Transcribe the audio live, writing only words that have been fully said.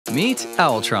Meet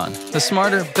Owltron, the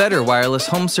smarter, better wireless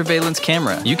home surveillance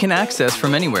camera you can access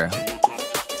from anywhere.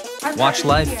 Watch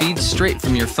live feeds straight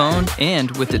from your phone,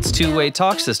 and with its two-way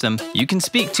talk system, you can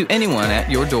speak to anyone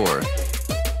at your door.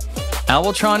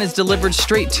 Owltron is delivered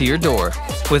straight to your door,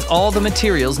 with all the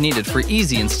materials needed for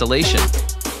easy installation.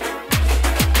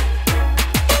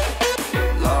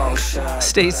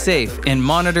 Stay safe and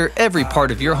monitor every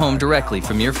part of your home directly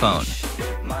from your phone.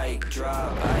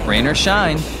 Rain or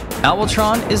shine,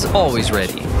 Owltron is always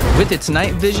ready. With its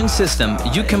night vision system,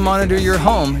 you can monitor your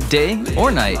home day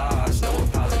or night.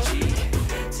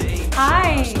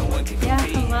 Hi. Yeah,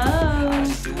 hello.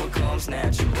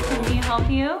 Can we help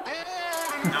you?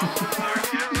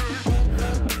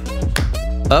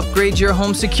 Upgrade your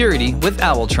home security with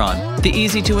Owltron, the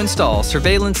easy-to-install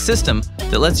surveillance system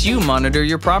that lets you monitor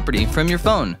your property from your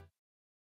phone.